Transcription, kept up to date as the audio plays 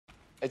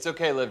It's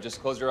okay, Liv.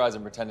 Just close your eyes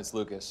and pretend it's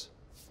Lucas.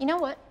 You know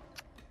what?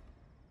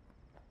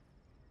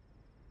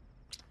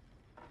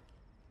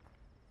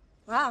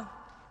 Wow.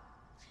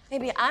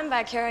 Maybe I'm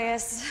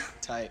vicarious.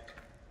 Tight.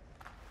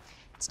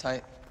 It's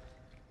tight.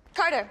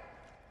 Carter,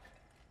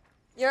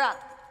 you're up.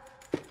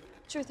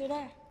 Truth or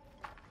dare?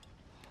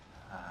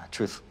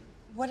 Truth.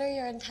 What are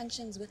your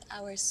intentions with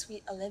our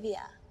sweet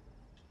Olivia?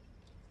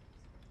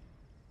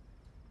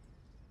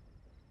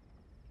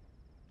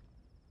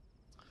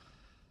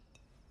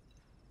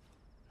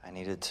 I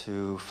needed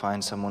to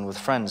find someone with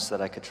friends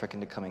that I could trick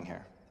into coming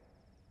here.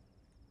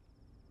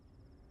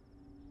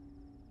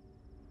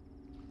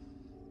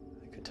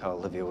 I could tell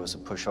Olivia was a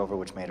pushover,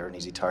 which made her an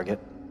easy target.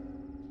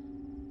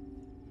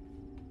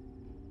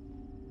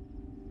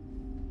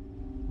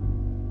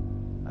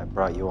 I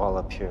brought you all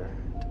up here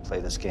to play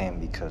this game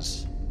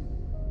because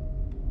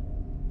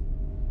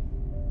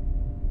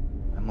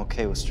I'm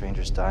okay with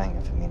strangers dying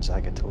if it means I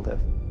get to live.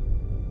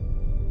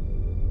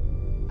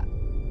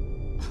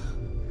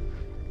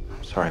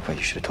 I'm sorry, but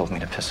you should have told me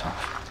to piss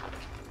off.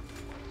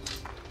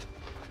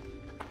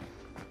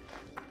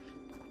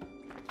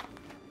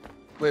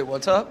 Wait,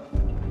 what's up?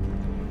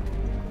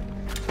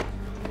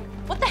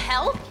 What the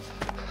hell?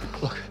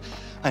 Look,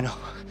 I know,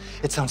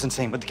 it sounds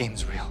insane, but the game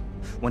is real.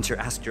 Once you're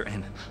asked, you're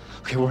in.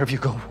 Okay, wherever you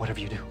go, whatever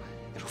you do,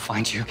 it'll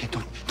find you. Okay,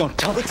 don't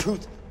tell the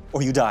truth,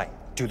 or you die.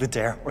 Do the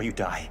dare, or you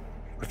die.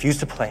 Refuse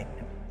to play.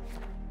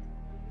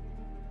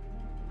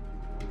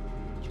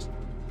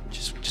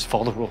 Just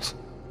follow the rules.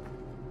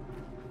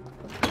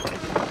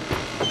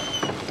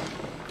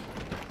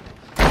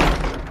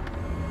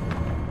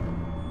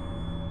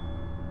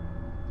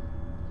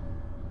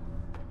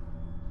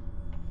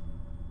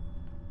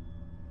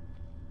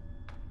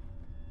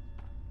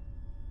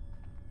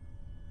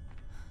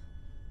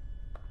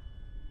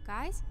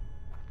 Guys?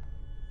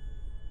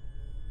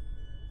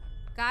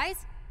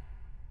 Guys?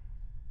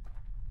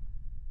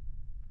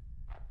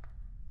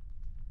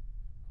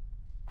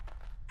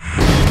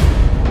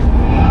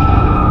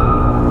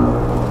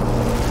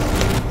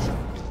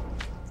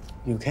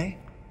 You okay?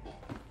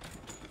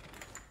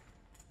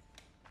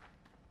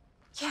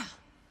 Yeah.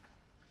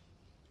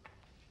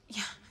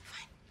 Yeah, I'm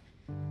fine.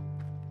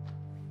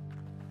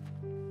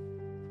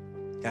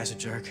 Guy's a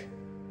jerk. Can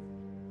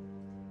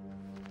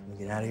we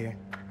get out of here?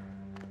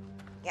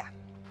 Yeah.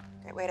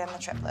 Great way to end the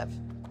trip, Liv.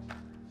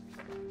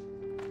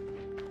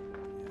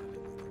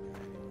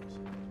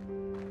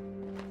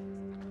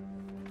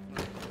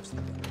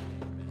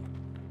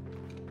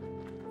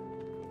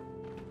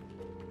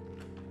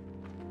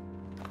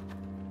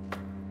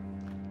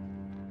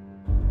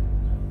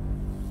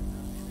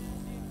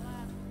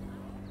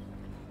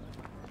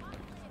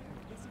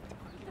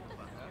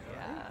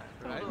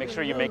 Make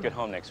sure you make it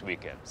home next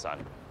weekend,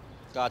 son.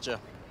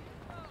 Gotcha.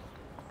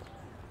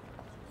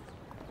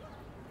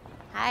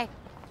 Hi.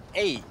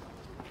 Hey.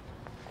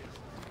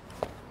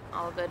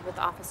 All good with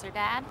Officer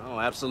Dad? Oh,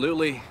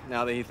 absolutely.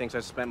 Now that he thinks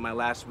I spent my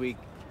last week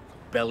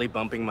belly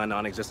bumping my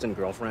non-existent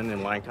girlfriend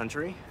in wine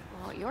country.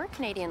 Well, you're a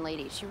Canadian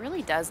lady. She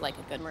really does like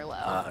a good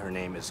Merlot. Her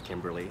name is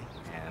Kimberly,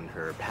 and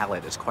her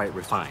palate is quite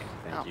refined.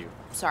 Thank you.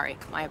 Sorry.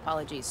 My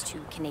apologies to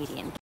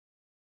Canadian